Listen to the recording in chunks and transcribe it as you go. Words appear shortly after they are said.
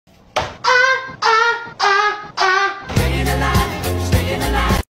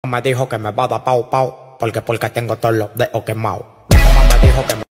me dijo que me va a dar pau pau, porque tengo todos los dedos quemados. Mi mamá me dijo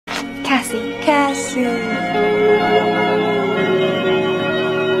que me... Cassie.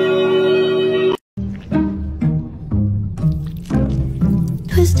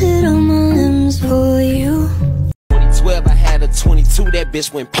 Twisted on my limbs for you. 2012, I had a 22, that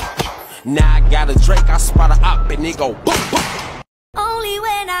bitch went pop. Now I got a Drake, I spot a op and it go boom, boom. Only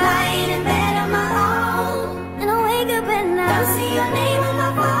when I lie in bed on my own, and I wake up and I don't see your name on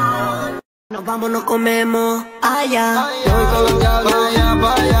my phone. Nos vamos, nos comemos allá. Yo voy con los diablos, vaya,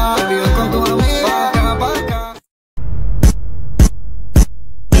 vaya. Te vives con tu amiga, pa' acá.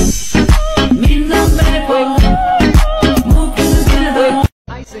 Mi nombre fue.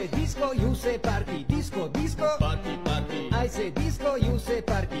 I say disco, you say party. Disco, disco, party, party. I say disco, you say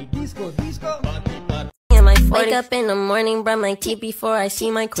party. Disco, disco, party, party. Wake up in the morning, brush my teeth before I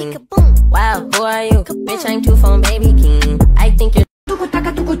see my queen. Wow, who are you? Bitch, I'm too phone baby king. I think you're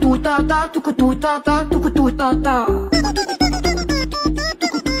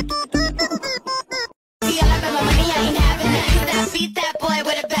beat that boy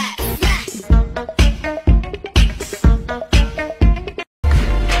with a bat.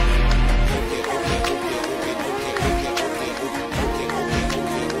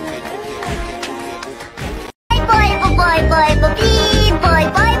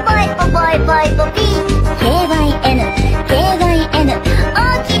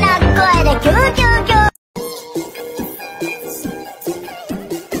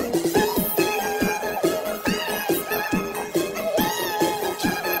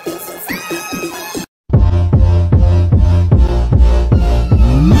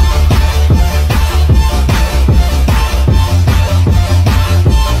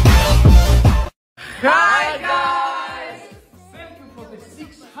 Hi guys! Thank you for the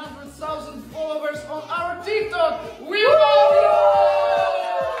 600,000 followers on our TikTok! We love you!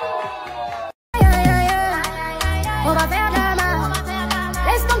 On va faire de la main.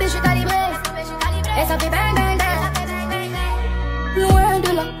 Laisse tomber, je suis calibré. Et ça fait bang bang bang. Loin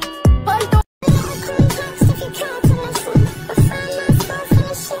de là, pas le temps.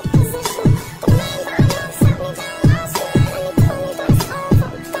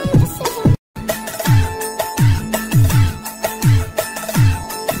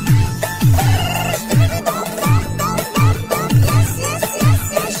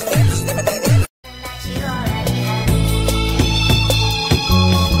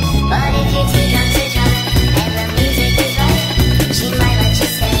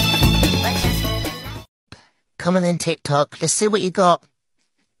 Come on then, TikTok. Let's see what you got.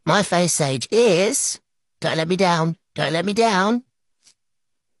 My face age is... Don't let me down. Don't let me down.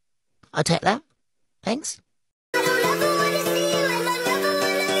 I'll take that. Thanks.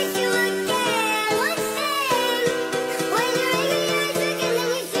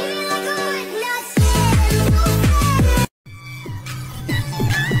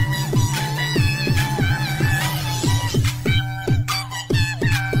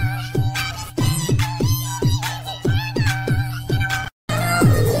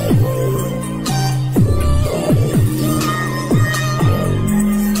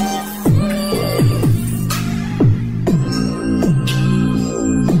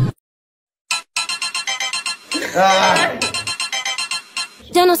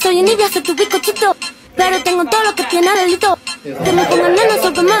 Yo no soy envidia, soy tu bizcochito, pero tengo todo lo que tiene delito. Que me pongan nena,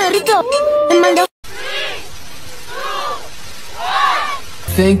 soy que me derrito. Es mal de...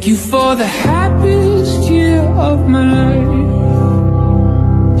 Thank you for the happiest year of my life.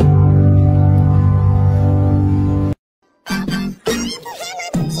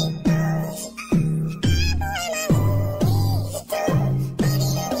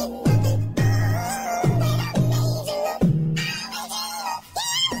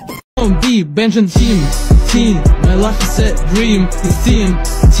 B, Benjamin teen, my life is a dream, it's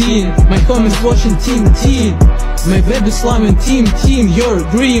teen, my homies watching teen, my baby slamming teen, your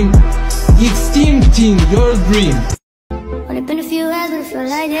dream, it's teen, your dream. Only been a few hours, but it feels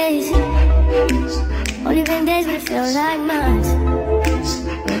like days. Only been days, but it feels like months.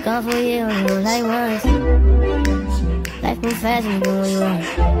 We're gone for a year, only go like once. Life moves fast when you do what you want.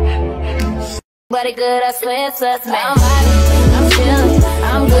 Body good, I swear it's us, man. I'm vibing, I'm chilling,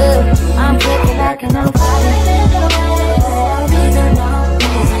 I'm good, I'm kicking back and I'm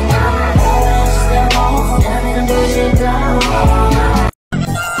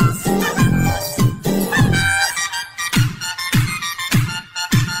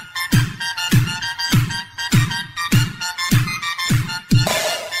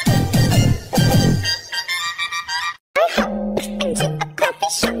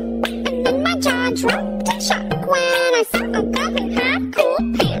Dropped a shock when I saw a girl in high cool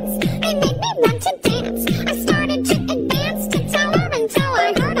pants.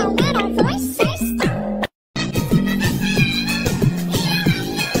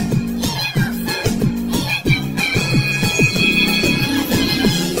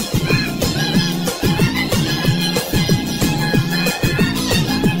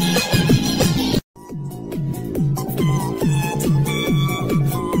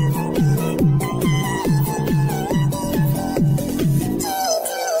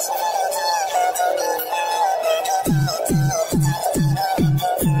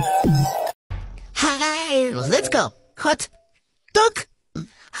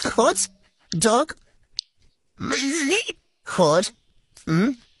 hot dog, hot,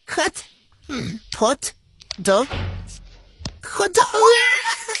 hot, pot dog, hot dog.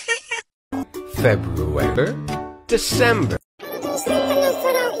 February, December. Don't sleep enough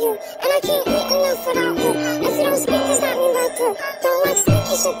without you, and I can't eat enough without you. If you don't speak, does that mean that too? Don't like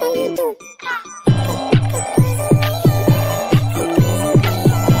sneaky shit that you do.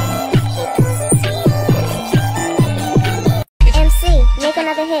 MC, make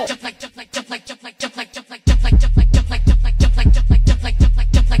another hit.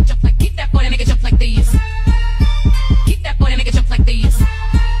 Keep that boy nigga jump like this. Keep that boy nigga jump like this.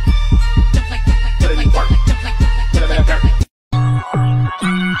 Jump like this.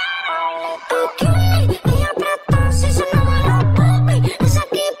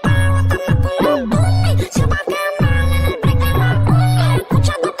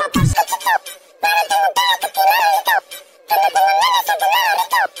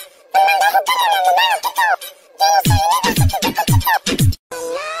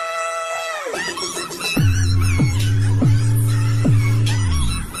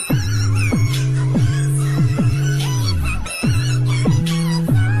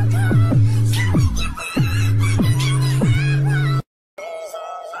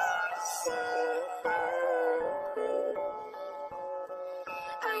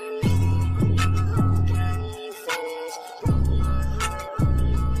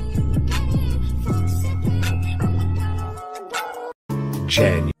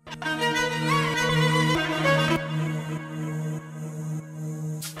 January.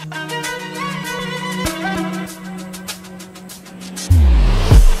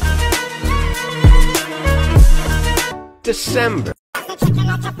 December.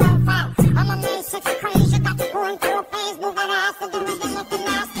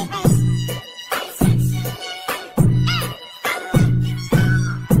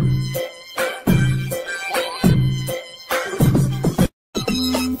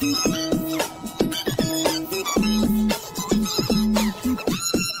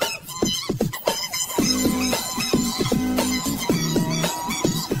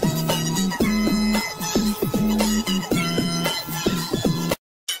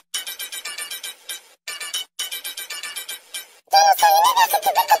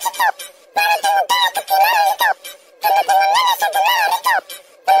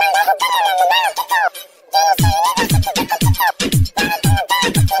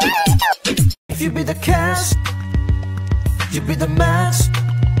 If you be the cash, you be the match.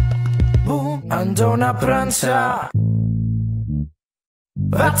 Boom, andò una pranza.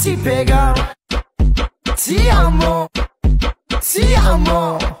 Vatti pega. Ti amo, ti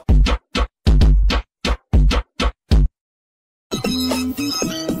amo.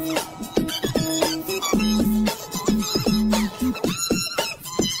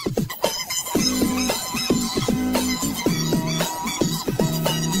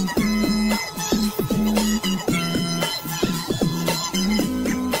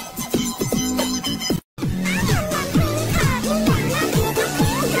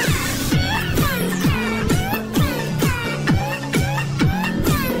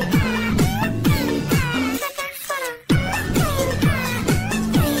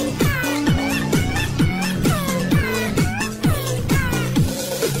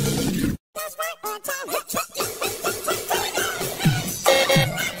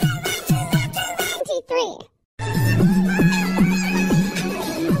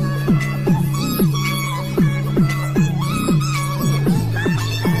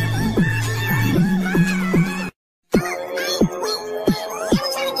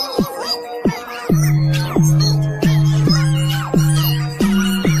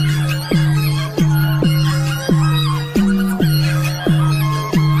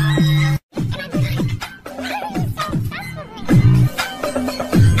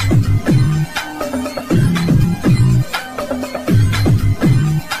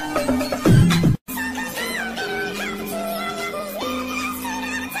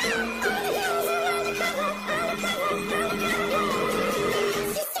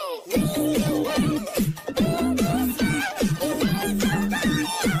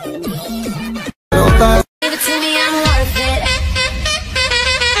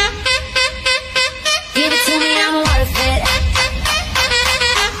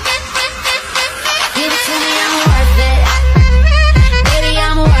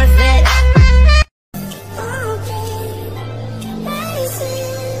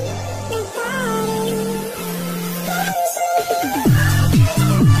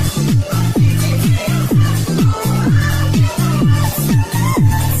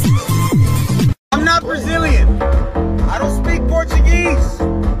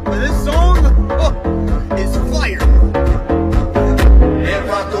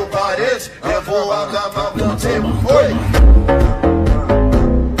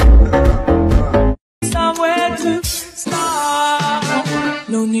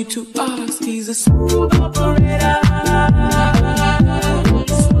 you to us. He's a smooth operator.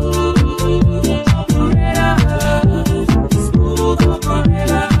 Smooth operator. Smooth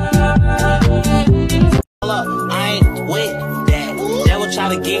operator. Hold up, I ain't with that. Devil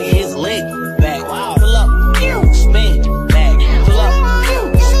try to get his leg back. Pull up, spin back. Pull up,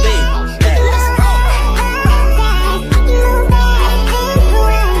 spin back.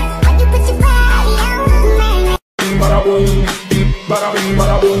 Bada boom, bada bing,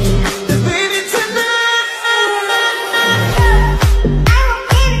 bada boom. The baby tonight.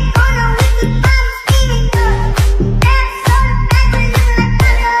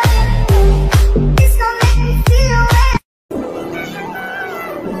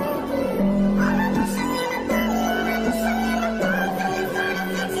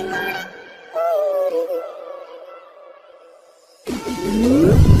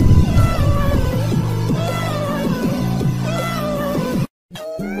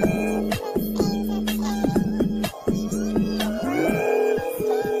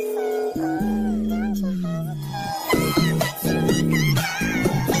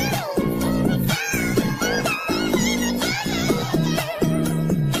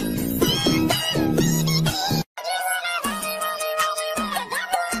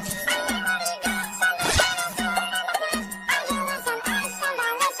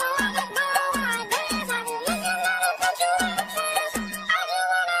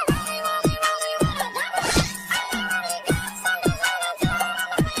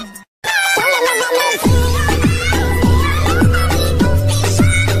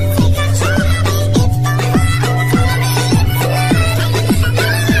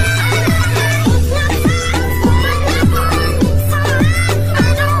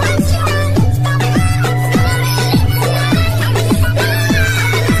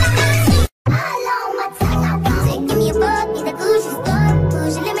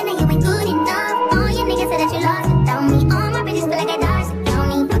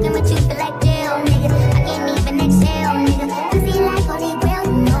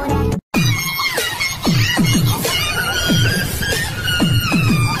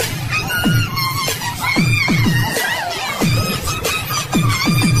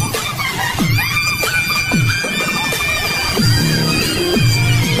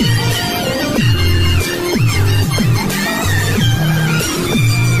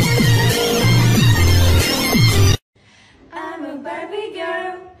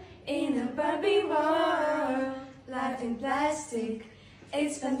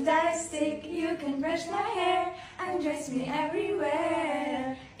 It's fantastic, you can brush my hair and dress me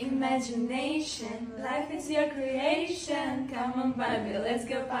everywhere. Imagination, life is your creation. Come on, Barbie, let's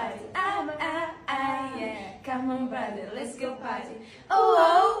go party. Yeah. Come on, Barbie, let's go party. Oh,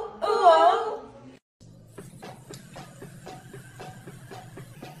 oh, oh, oh.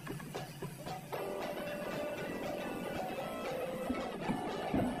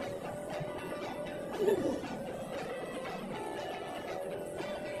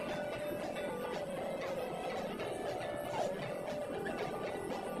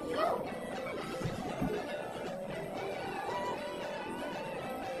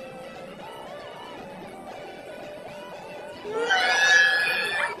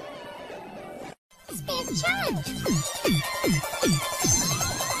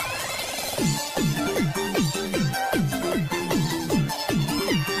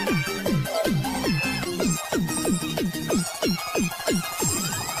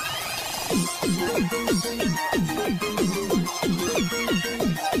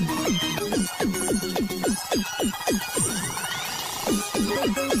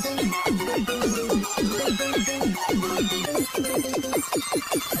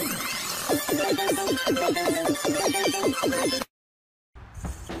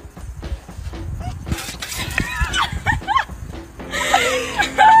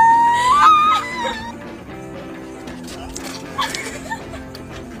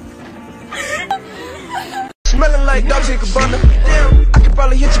 Smelling like Dolce & Gabbana. Damn, I could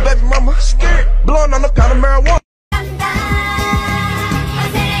probably hit your baby mama. Scared, blowing on a pound of marijuana.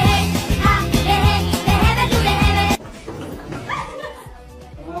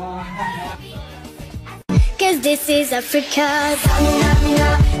 Cause this is Africa.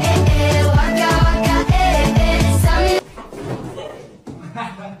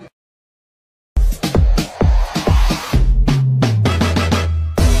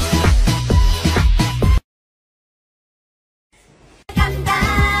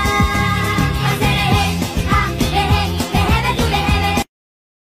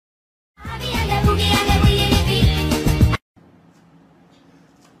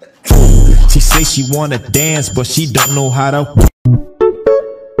 She say she wanna dance, but she don't know how to.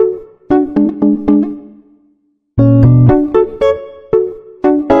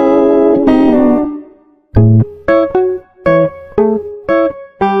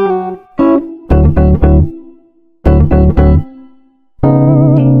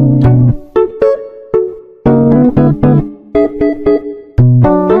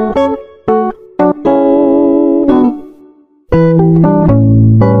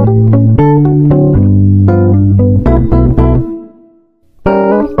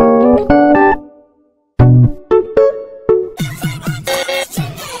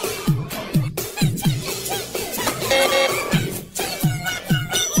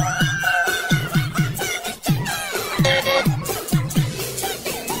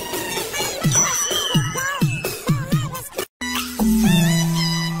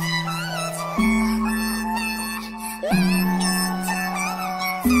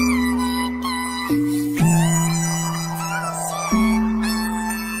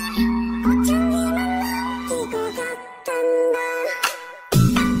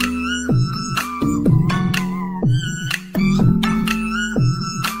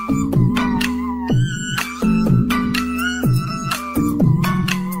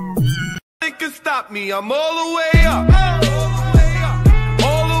 stop me. I'm all the way up.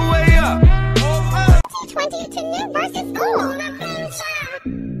 All the way up. 20 to new versus old.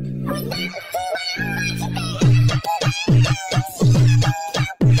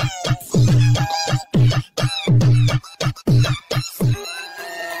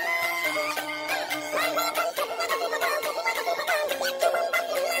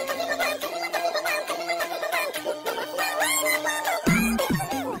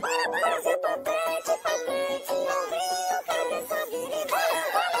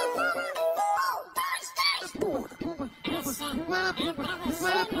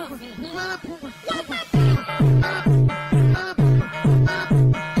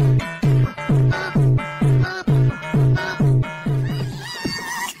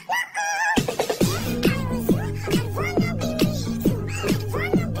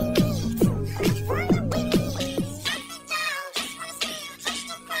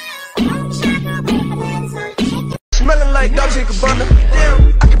 Smelling like Dolce & Gabbana.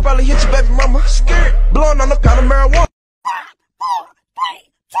 Damn, I could probably hit your baby mama. Scared, blowing on the pound of marijuana. 4,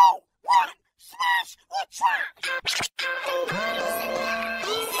 3, 2, 1, smash the track.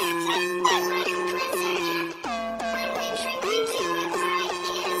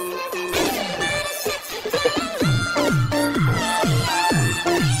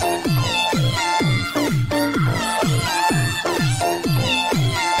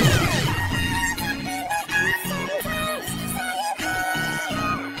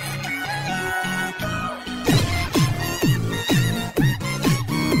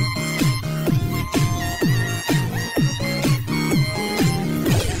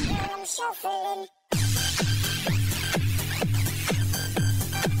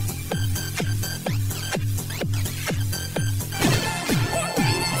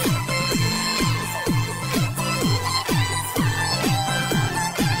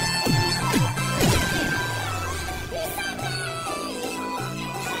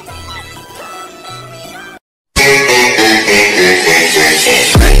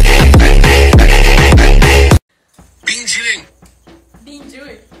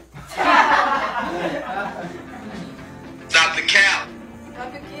 Stop the cap.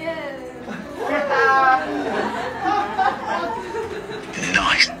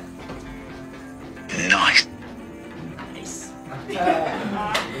 Nice. Nice.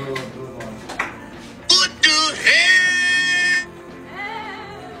 What the hell?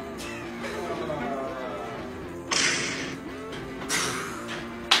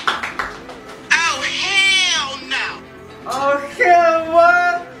 Oh, hell no. Oh, hell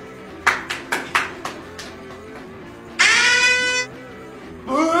what?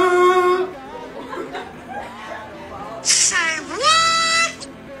 Say what?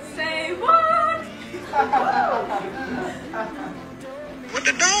 Say what? What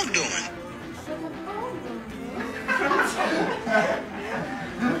the dog doing?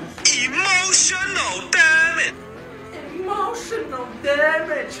 Emotional damage. Emotional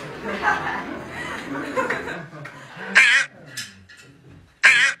damage.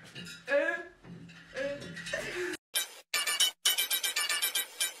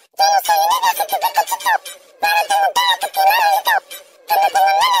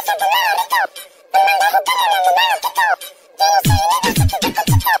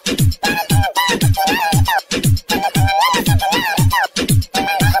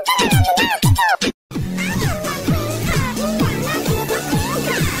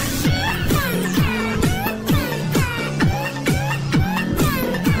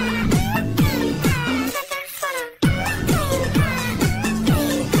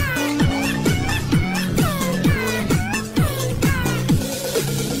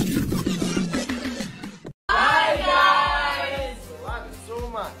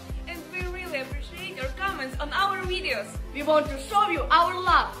 We want to show you our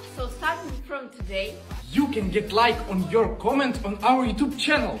love, so starting from today, you can get like on your comment on our YouTube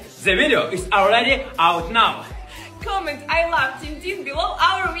channel. The video is already out now. Comment I love Tintin below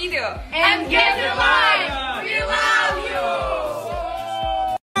our video And get a like! We love you!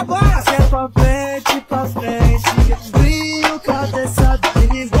 Pra frente, pra frente, brilho, cabeça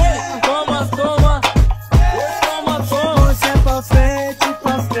dele. Toma, toma, toma, toma. Se é pra frente,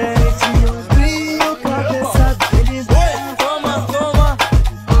 brilho, cabeça dele. Toma, toma.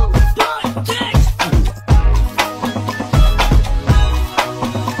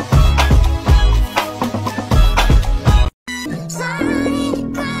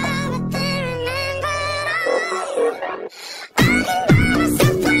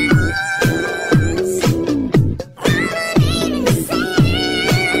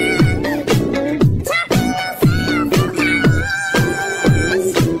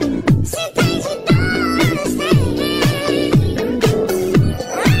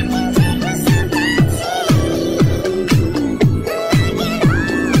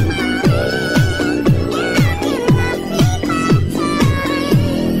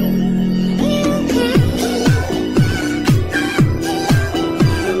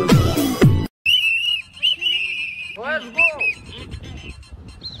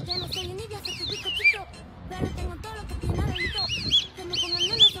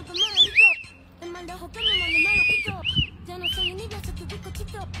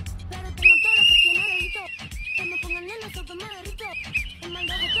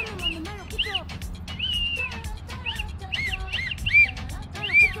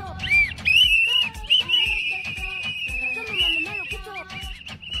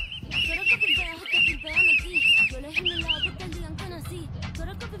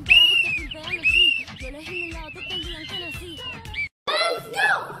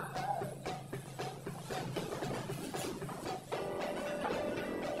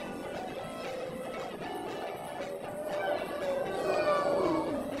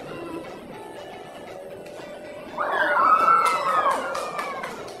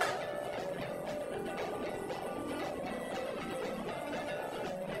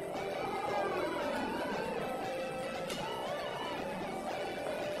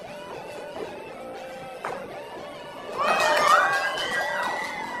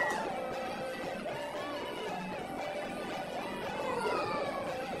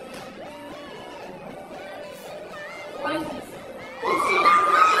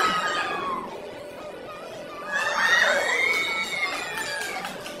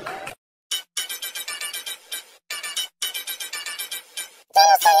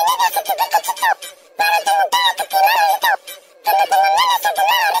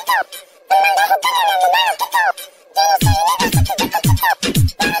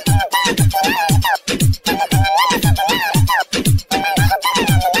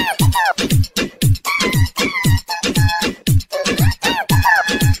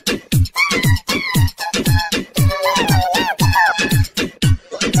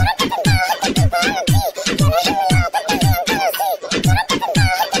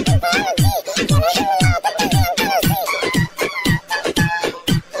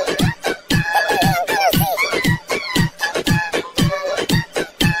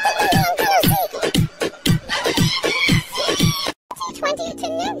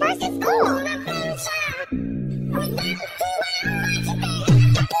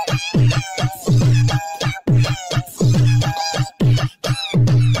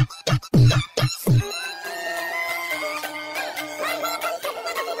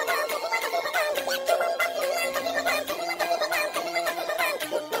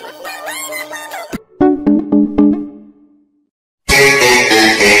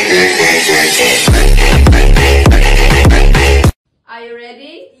 Are you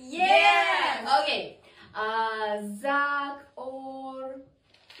ready? Yeah! Okay. Zach or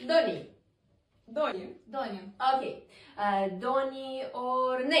Donnie? Donnie. Okay. Donnie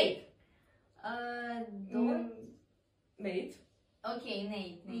or Nate? Nate. Okay,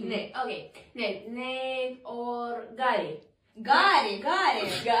 Nate. Nate. Okay. Nate or Gary? Gary.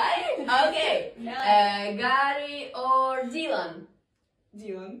 Gary? Okay. Gary or Dylan?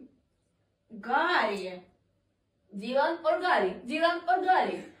 Gary. Dylan or Gary?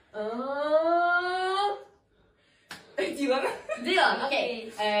 Dylan, okay.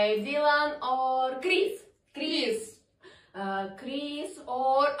 Dylan or Chris? Chris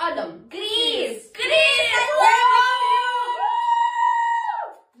or Adam? Chris!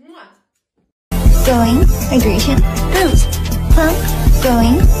 Going, hydration, boost. Pump,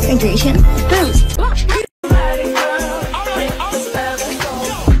 going, hydration, boost.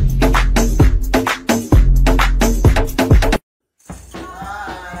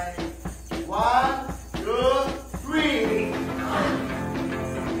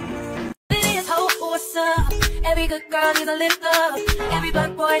 Every good girl needs a little love. Every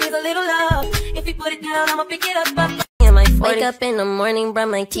black boy needs a little love. If you put it down, I'ma pick it up. Wake up in the morning, brush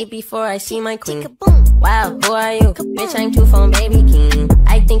my teeth before I see my queen. Wow, who are you? Bitch, I'm two phone baby king.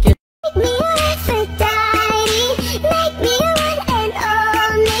 I think you're Make me your Aphrodite. Make me your one and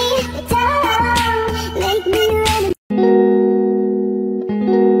only. Don't make me ready.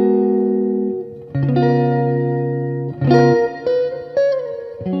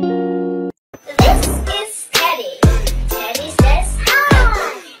 This is Teddy. Teddy says hi.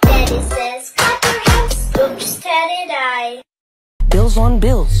 Teddy says clap your hands. Oops, Teddy die. Bills on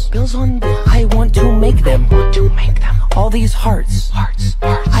bills. I want to make them. All these hearts.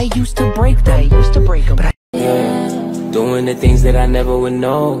 I used to break them. But I doing the things that I never would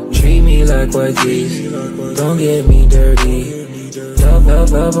know. Treat me like what these. Don't get me dirty.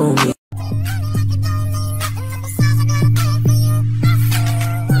 Love on me.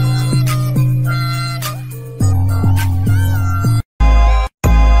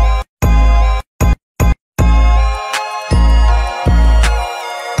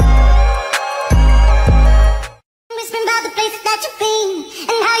 Whispering about the places that you've been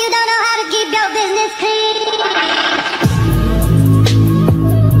and how you don't know how to keep your business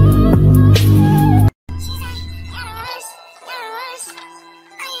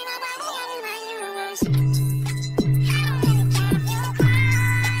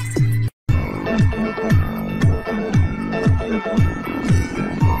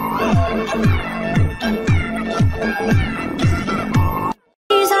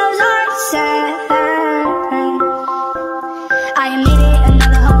These hoes are sad. I admit it,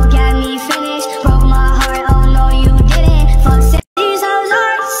 another hoe got me finished. Broke my heart, oh no you didn't. Fuck sick, these hoes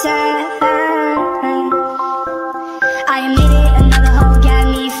are sad. I admit it, another hoe got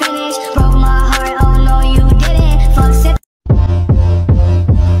me finished. Broke my heart, oh no you didn't. Fuck sick.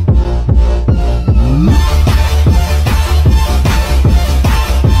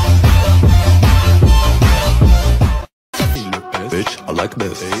 Bitch, I like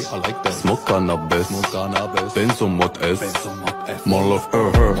this. Smoke cannabis. Benzo mot S. More love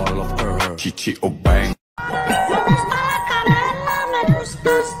her. Chichi o bang.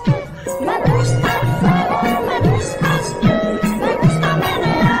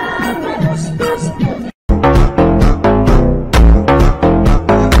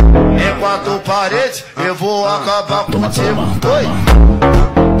 Em quatro paredes, eu vou acabar contigo. Oi.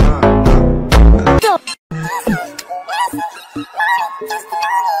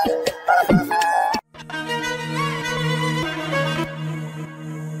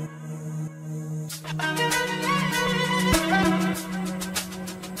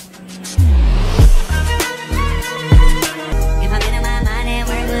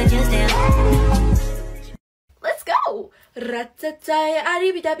 Let's go! Ratatatai,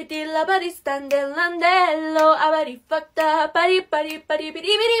 aribidabidi, labadi, standelandello, abadi, fuckta, badi, badi, badi,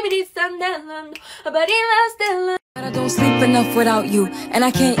 bidi, bidi, bidi, standelando, abadi, lastello. I don't sleep enough without you, and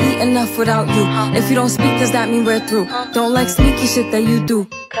I can't eat enough without you. If you don't speak, does that mean we're through? Don't like sneaky shit that you do.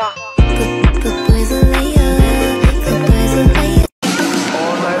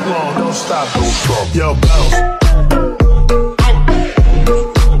 All night long, don't stop. Yo, bounce.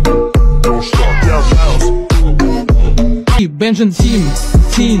 Don't stop. Yo, bounce. Benjamin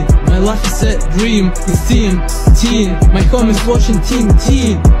team, my life is a dream. It's team, my homies watching team,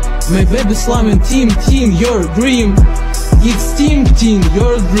 my baby slamming team, your dream. It's team,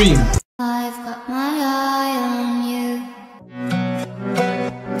 your dream. I've got my eye on you.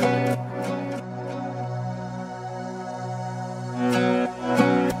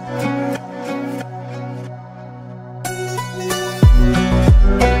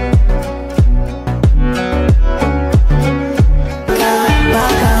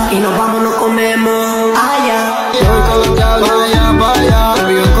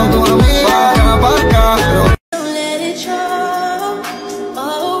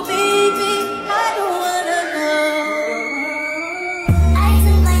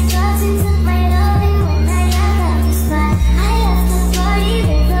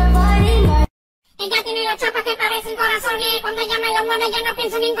 corazones. Cuando llaman los mueves ya no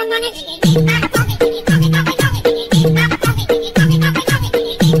pienso ni en condones.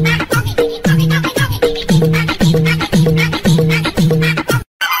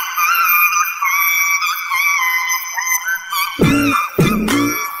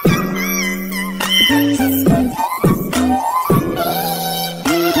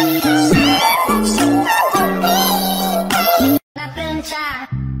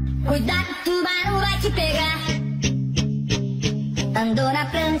 Cuidado, tubarão vai te pegar. Andou na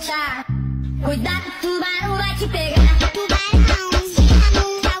prancha. Cuidado, tubarão vai te pegar.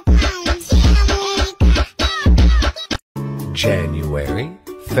 January,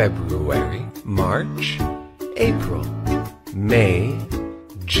 February, March, April, May,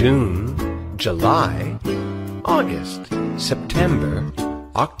 June, July, August, September,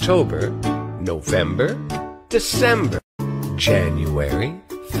 October, November, December. January,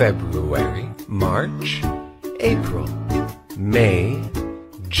 February, March, April, May,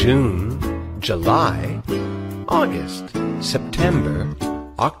 June, July, August, September,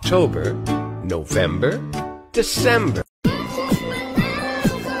 October, November, December.